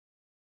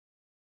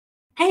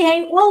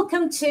Hey,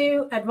 welcome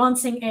to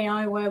Advancing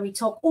AI, where we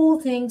talk all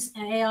things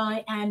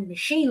AI and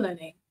machine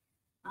learning.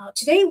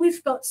 Today,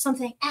 we've got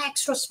something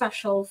extra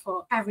special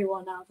for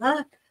everyone out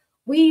there.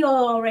 We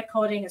are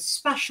recording a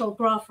special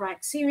GraphRAG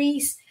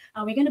series.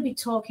 We're going to be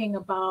talking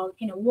about,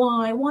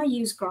 why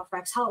use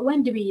GraphRAGs,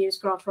 when do we use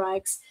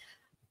GraphRAGs,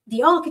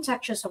 the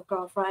architectures of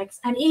GraphRAGs,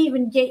 and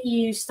even get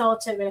you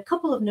started with a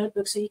couple of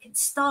notebooks so you can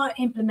start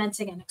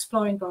implementing and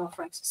exploring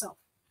GraphRAGs yourself.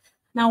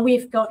 Now,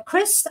 we've got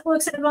Chris that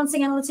works at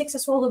Advancing Analytics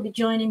as well, who'll be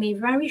joining me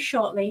very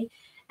shortly.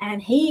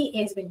 And he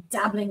has been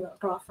dabbling with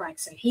GraphRAG.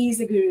 So he's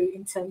the guru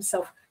in terms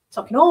of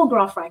talking all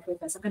GraphRAG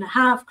with us. I'm going to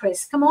have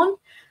Chris come on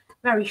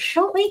very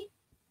shortly.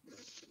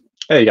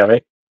 Hey,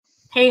 Gabby.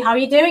 Hey, how are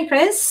you doing,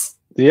 Chris?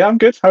 Yeah, I'm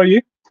good. How are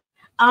you?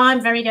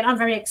 I'm very good. I'm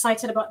very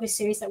excited about this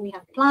series that we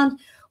have planned.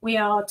 We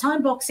are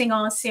time boxing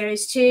our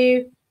series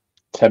to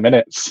 10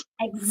 minutes.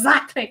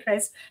 Exactly,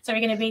 Chris. So we're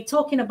going to be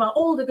talking about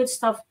all the good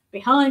stuff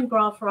behind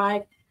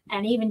GraphRAG,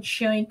 and even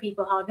showing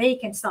people how they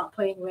can start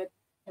playing with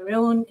their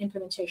own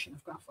implementation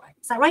of GraphRAG.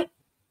 Is that right?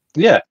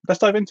 Yeah, let's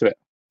dive into it.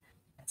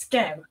 Let's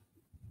go.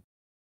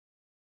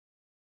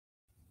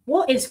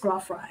 What is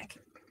GraphRAG?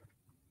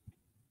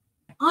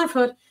 I've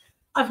heard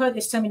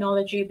this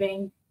terminology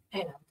being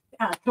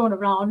thrown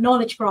around: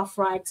 knowledge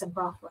GraphRAGs and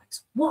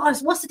GraphRAGs.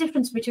 What's the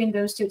difference between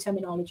those two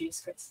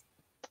terminologies, Chris?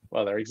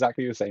 Well, they're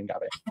exactly the same,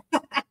 Gabby.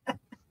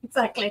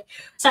 Exactly.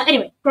 So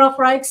anyway,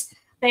 GraphRAGs,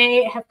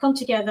 they have come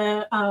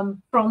together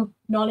from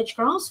knowledge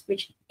graphs,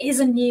 which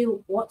isn't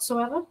new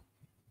whatsoever,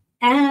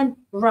 and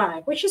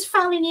RAG, which is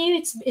fairly new.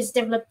 It's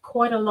developed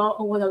quite a lot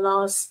over the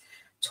last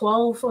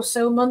 12 or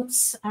so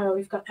months.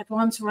 We've got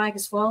advanced RAG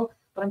as well,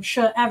 but I'm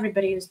sure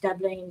everybody who's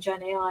dabbling in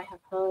Gen AI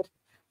have heard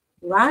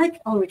RAG,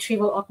 or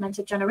Retrieval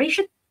Augmented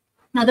Generation.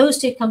 Now, those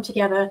two come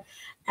together,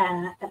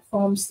 that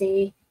forms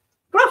the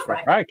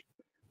GraphRAG.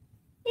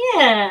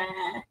 Yeah.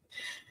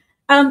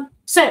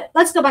 So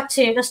let's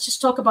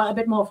just talk about a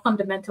bit more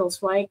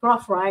fundamentals, right?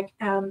 GraphRAG,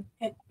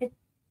 it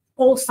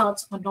all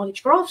starts on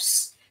knowledge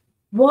graphs.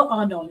 What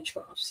are knowledge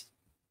graphs?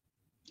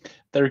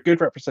 They're a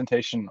good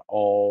representation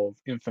of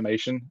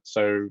information.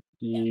 So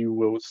you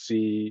will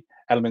see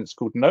elements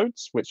called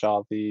nodes, which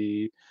are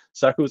the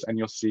circles, and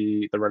you'll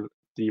see the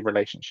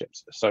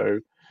relationships. So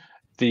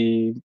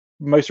the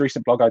most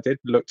recent blog I did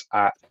looked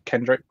at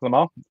Kendrick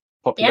Lamar,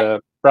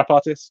 popular rap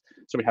artist.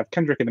 So we have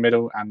Kendrick in the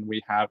middle, and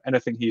we have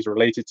anything he's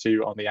related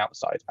to on the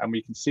outside. And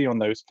we can see on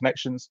those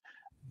connections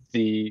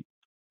the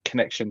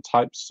connection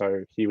types.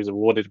 So he was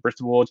awarded a Brit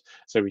Award.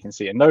 So we can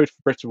see a node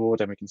for Brit Award,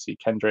 and we can see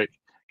Kendrick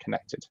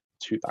connected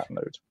to that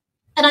node.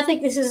 And I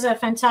think this is a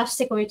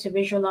fantastic way to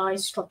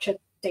visualize structured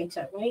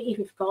data, right? If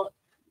you've got,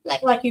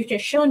 like you've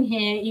just shown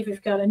here, if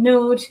you've got a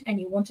node and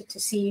you wanted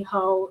to see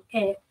how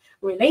it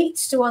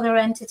relates to other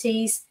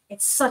entities,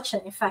 it's such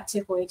an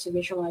effective way to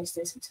visualize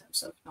this in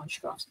terms of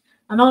knowledge graphs.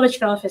 A knowledge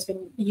graph has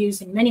been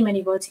used in many,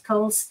 many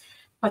verticals,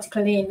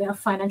 particularly in the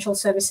financial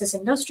services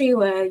industry,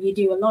 where you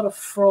do a lot of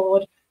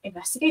fraud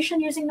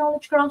investigation using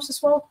knowledge graphs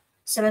as well.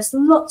 So there's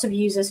lots of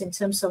users in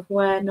terms of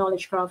where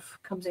knowledge graph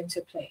comes into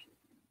play.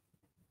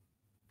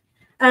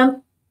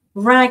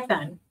 RAG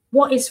then.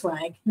 What is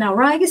RAG? Now,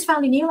 RAG is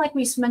fairly new, like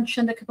we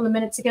mentioned a couple of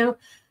minutes ago.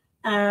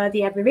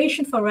 The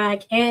abbreviation for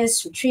RAG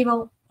is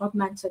Retrieval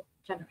Augmented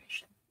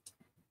Generation.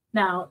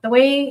 Now, the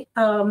way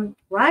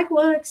RAG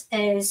works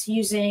is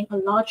using a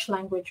large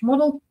language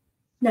model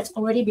that's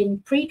already been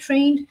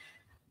pre-trained,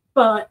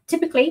 but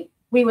typically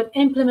we would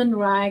implement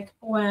RAG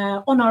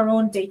on our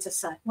own data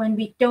set when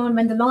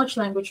the large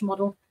language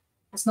model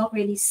has not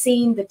really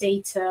seen the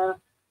data,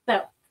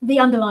 the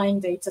underlying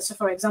data. So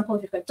for example,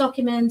 if you've got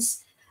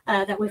documents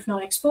that we've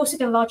not exposed to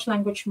the large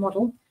language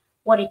model,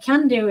 what it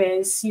can do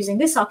is, using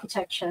this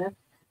architecture,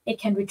 it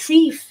can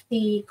retrieve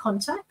the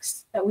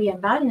context that we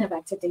embed in a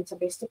vector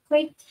database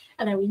typically,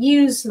 and then we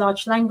use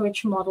large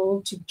language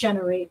model to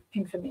generate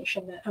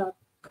information that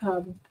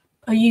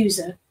a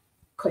user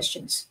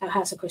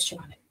has a question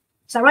on it.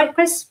 Is that right,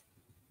 Chris?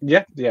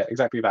 Yeah,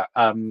 exactly that.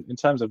 In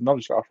terms of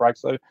knowledge graph RAG,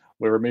 though,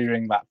 we're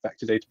removing that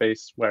vector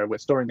database where we're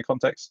storing the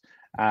context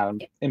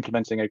and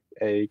implementing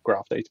a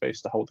graph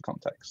database to hold the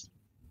context.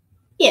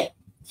 Yeah.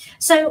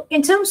 So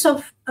in terms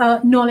of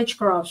knowledge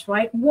graphs,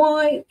 right?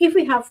 Why, if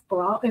we have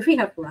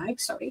RAG,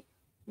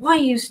 why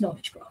use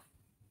knowledge graph?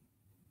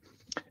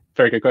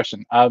 Very good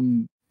question.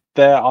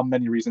 There are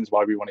many reasons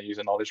why we want to use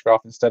a knowledge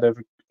graph instead of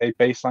a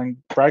baseline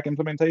RAG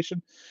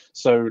implementation.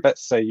 So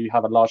let's say you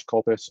have a large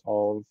corpus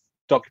of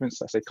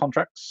documents, let's say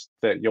contracts,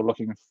 that you're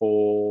looking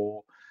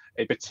for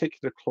a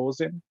particular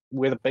clause in.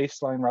 With a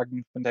baseline RAG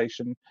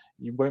implementation,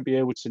 you won't be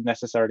able to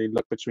necessarily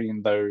look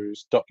between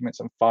those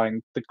documents and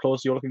find the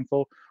clause you're looking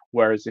for.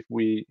 Whereas if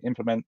we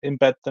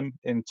embed them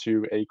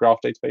into a graph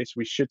database,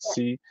 we should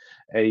see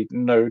a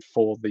node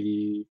for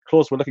the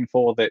clause we're looking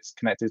for that's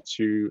connected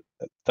to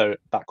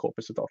that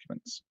corpus of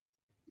documents.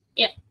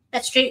 Yeah,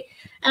 that's true.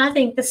 And I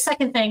think the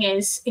second thing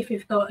is, if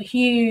you've got a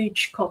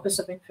huge corpus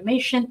of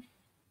information,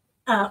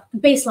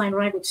 baseline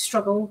RAG would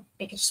struggle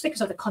just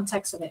because of the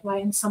context of it,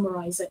 right? And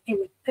summarize it.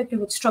 It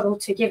would struggle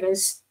to give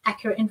us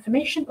accurate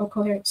information or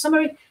coherent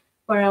summary.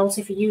 Whereas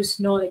if you use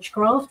knowledge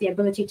graph, the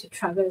ability to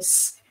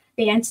traverse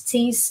the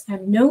entities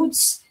and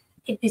nodes,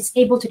 it is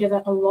able to do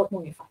that a lot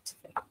more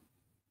effectively.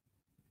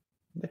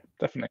 Yeah,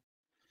 definitely.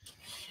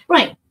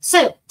 Right.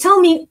 So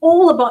tell me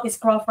all about this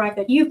GraphRAG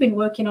that you've been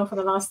working on for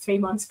the last 3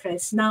 months,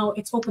 Chris. Now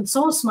it's open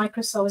source.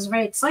 Microsoft is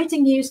very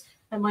exciting news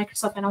that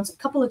Microsoft announced a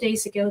couple of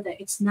days ago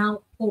that it's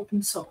now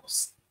open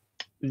source.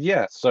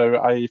 Yeah, so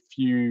if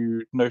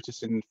you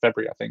notice in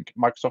February, I think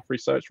Microsoft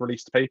Research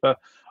released a paper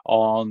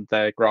on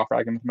their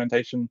GraphRAG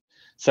implementation.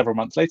 Several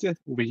months later,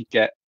 we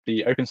get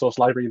the open source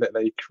library that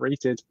they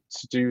created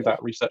to do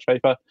that research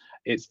paper.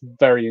 It's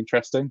very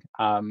interesting,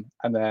 and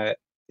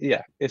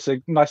yeah, it's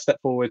a nice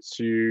step forward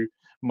to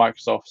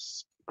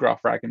Microsoft's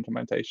GraphRAG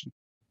implementation.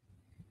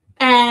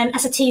 And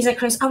as a teaser,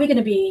 Chris, are we going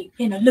to be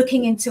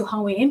looking into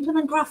how we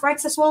implement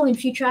GraphRAGs as well in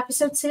future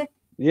episodes here?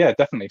 Yeah,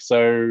 definitely.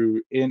 So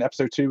in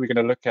episode 2, we're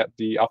going to look at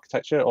the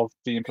architecture of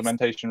the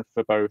implementation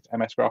for both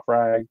MS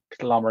GraphRAG,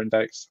 Llama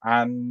Index,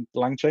 and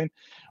LangChain.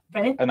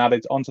 Brilliant. And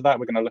added onto that,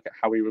 we're going to look at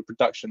how we would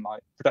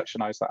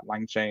productionize that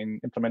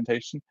LangChain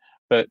implementation.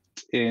 But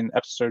in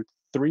episode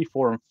 3,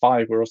 4, and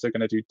 5, we're also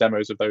going to do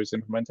demos of those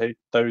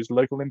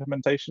local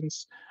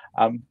implementations,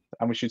 and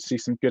we should see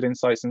some good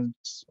insights, and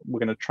we're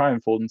going to try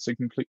and form some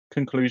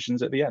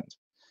conclusions at the end.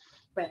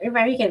 Very,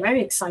 very good,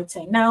 very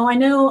exciting. Now, I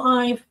know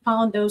I've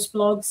found those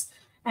blogs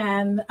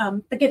and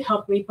the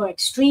GitHub repo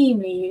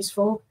extremely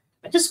useful,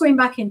 but just going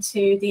back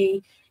into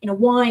the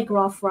why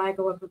GraphRAG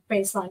or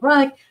baseline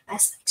RAG,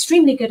 that's an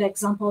extremely good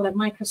example that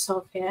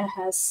Microsoft here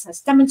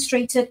has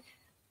demonstrated.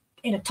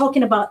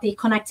 Talking about the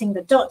connecting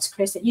the dots,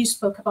 Chris, that you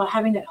spoke about,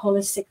 having that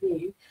holistic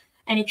view,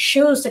 and it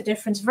shows the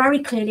difference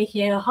very clearly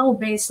here how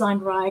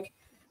baseline RAG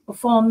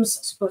performs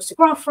as opposed to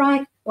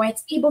GraphRAG, where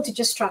it's able to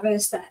just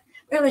traverse that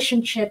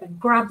relationship and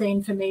grab the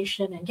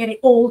information and get it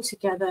all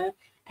together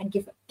and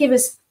give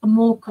us a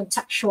more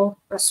contextual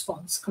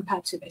response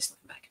compared to baseline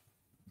RAG.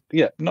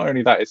 Yeah, not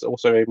only that, it's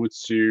also able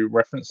to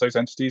reference those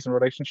entities and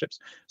relationships.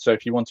 So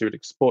if you want to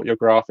export your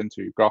graph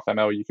into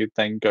GraphML, you could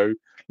then go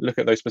look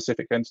at those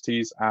specific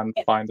entities and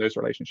find those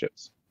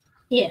relationships.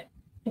 Yeah,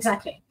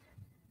 exactly.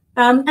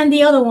 And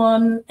the other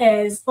one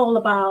is all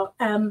about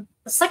the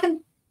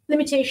second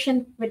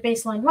limitation with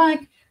baseline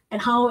RAG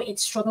and how it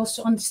struggles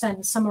to understand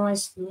and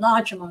summarize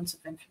large amounts of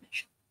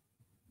information.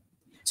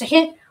 So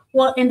here,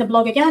 what in the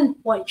blog again,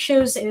 what it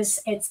shows is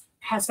it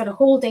has got a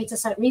whole data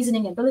set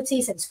reasoning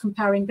abilities. It's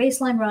comparing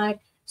baseline RAG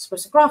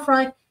supposed to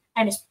GraphRAG,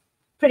 and it's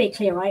pretty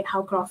clear, right,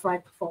 how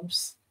GraphRAG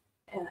performs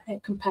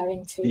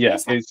comparing to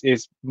baseline.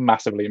 It's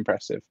massively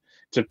impressive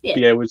to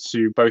be able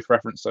to both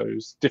reference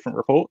those different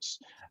reports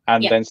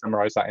and then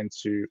summarize that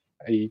into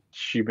a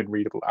human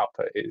readable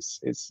output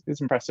is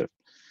impressive.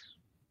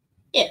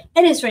 Yeah,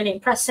 it is really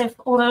impressive.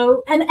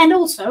 Although, and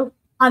also,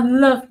 I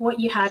love what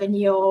you had in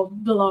your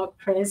blog,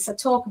 Chris. A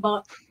talk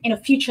about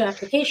future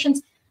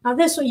applications. Now,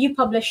 you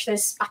published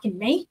this back in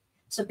May,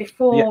 so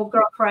before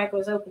GraphRAG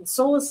was open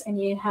source, and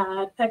you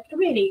had a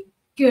really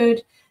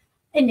good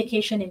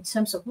indication in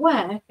terms of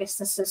where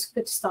businesses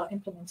could start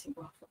implementing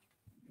GraphRAG.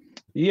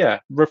 Yeah,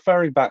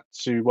 referring back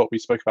to what we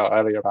spoke about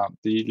earlier about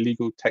the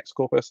legal text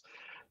corpus.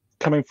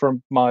 Coming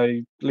from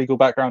my legal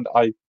background,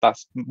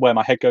 that's where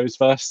my head goes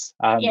first.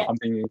 I'm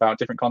thinking about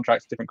different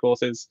contracts, different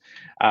clauses,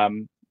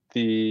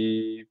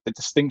 the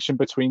distinction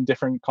between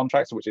different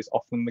contracts, which is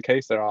often the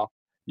case. There are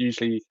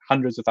usually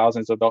hundreds of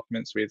thousands of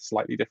documents with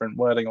slightly different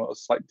wording or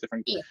slightly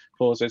different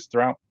clauses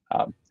throughout.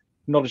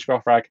 Knowledge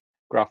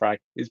GraphRAG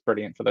is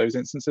brilliant for those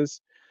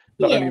instances.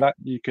 Not only that,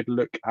 you could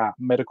look at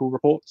medical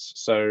reports.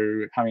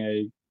 So having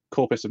a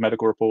corpus of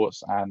medical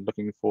reports and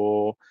looking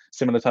for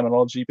similar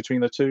terminology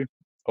between the two,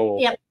 or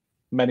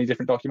many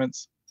different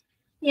documents.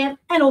 Yeah,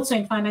 and also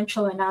in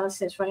financial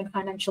analysis, right? In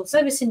financial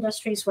service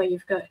industries where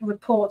you've got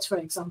reports, for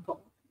example,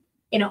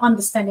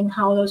 understanding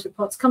how those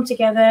reports come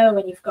together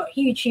when you've got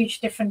huge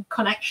different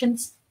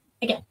connections.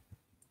 Again,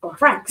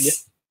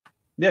 GraphRAGs.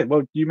 Yeah,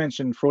 well, you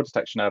mentioned fraud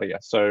detection earlier.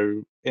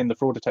 So in the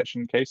fraud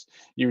detection case,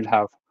 you would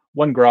have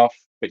one graph,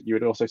 but you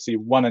would also see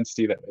one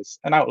entity that was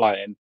an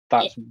outlier, and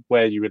that's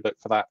where you would look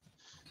for that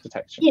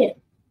detection. Yeah,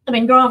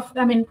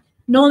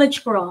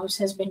 knowledge graphs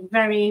has been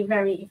very,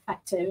 very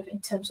effective in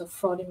terms of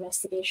fraud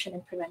investigation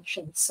and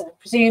prevention. So I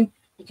presume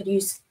you could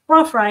use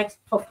GraphRAG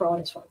for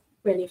fraud as well,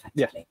 really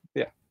effectively.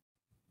 Yeah.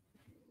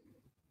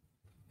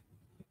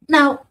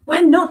 Now,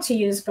 when not to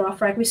use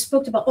GraphRAG, we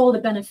spoke about all the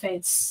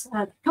benefits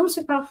that comes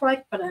with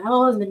GraphRAG, but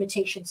all the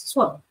limitations as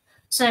well.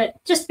 So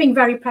just being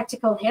very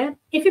practical here,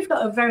 if you've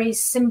got a very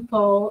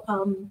simple,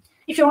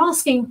 if you're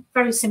asking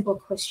very simple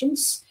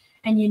questions,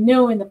 and in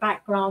the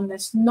background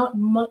there's not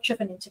much of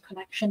an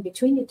interconnection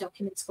between the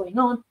documents going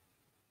on,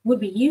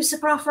 would we use a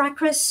GraphRAG,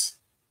 Chris?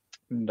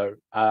 No,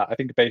 I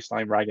think a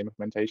baseline RAG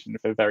implementation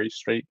for very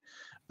straight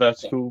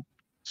vertical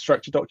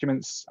structured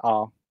documents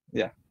are,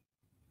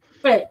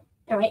 Right,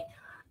 all right.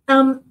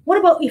 What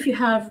about if you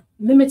have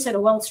limited or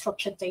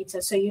well-structured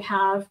data? So you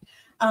have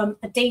a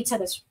data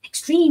that's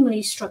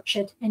extremely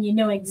structured and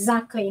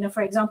exactly,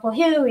 for example,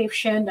 here we've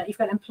shown that you've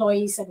got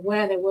employees and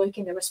where they work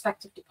in their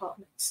respective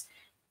departments.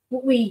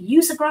 Would we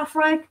use a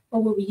GraphRAG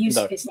or will we use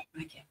baseline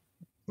RAG here?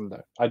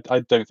 No, I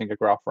don't think a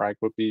GraphRAG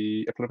would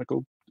be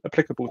applicable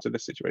to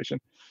this situation.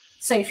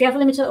 So if you have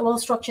limited or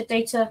well-structured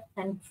data,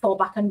 then fall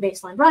back on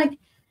baseline RAG.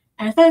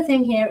 And the third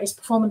thing here is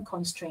performance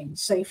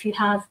constraints. So if you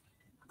have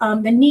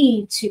the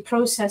need to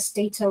process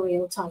data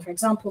real time, for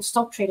example,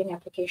 stock trading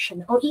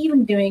application, or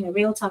even doing a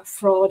real-time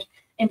fraud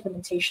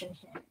implementation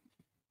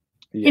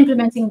here,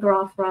 implementing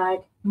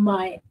GraphRAG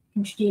might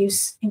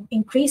introduce an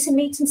increase in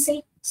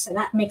latency. So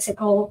that makes it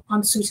all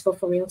unsuitable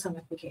for real-time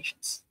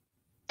applications.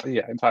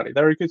 Yeah, entirely.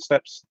 There are good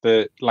steps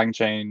that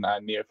LangChain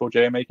and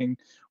Neo4j are making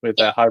with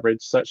their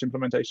hybrid search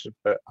implementation,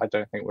 but I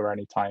don't think we're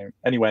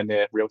anywhere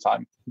near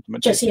real-time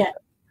implementation. Just yet.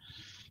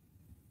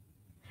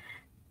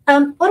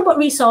 What about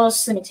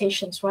resource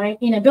limitations, right?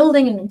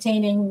 Building and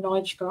maintaining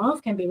knowledge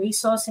graph can be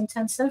resource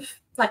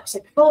intensive. Like I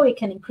said before, it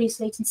can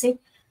increase latency.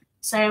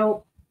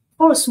 So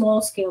for a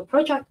small scale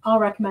project, our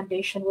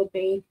recommendation would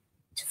be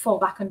to fall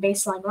back on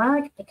baseline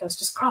RAG, because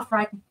just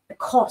GraphRAG, the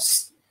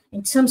cost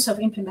in terms of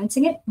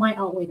implementing it might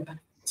outweigh the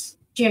benefits.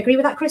 Do you agree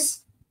with that,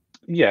 Chris?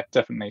 Yeah,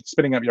 definitely.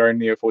 Spinning up your own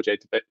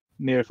Neo4j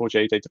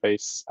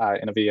database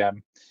in a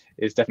VM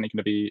is definitely going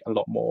to be a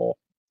lot more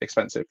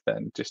expensive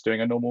than just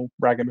doing a normal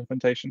RAG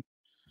implementation.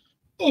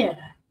 Yeah.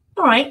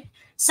 All right.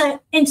 So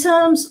in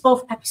terms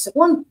of episode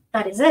 1,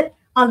 that is it.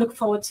 I look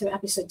forward to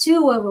episode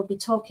 2, where we'll be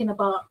talking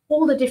about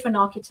all the different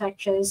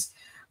architectures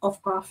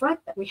of GraphRAG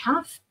that we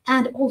have,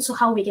 and also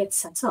how we get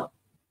set up.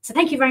 So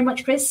thank you very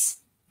much, Chris.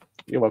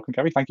 You're welcome,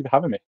 Gary. Thank you for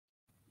having me.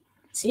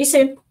 See you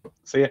soon.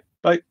 See you.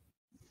 Bye.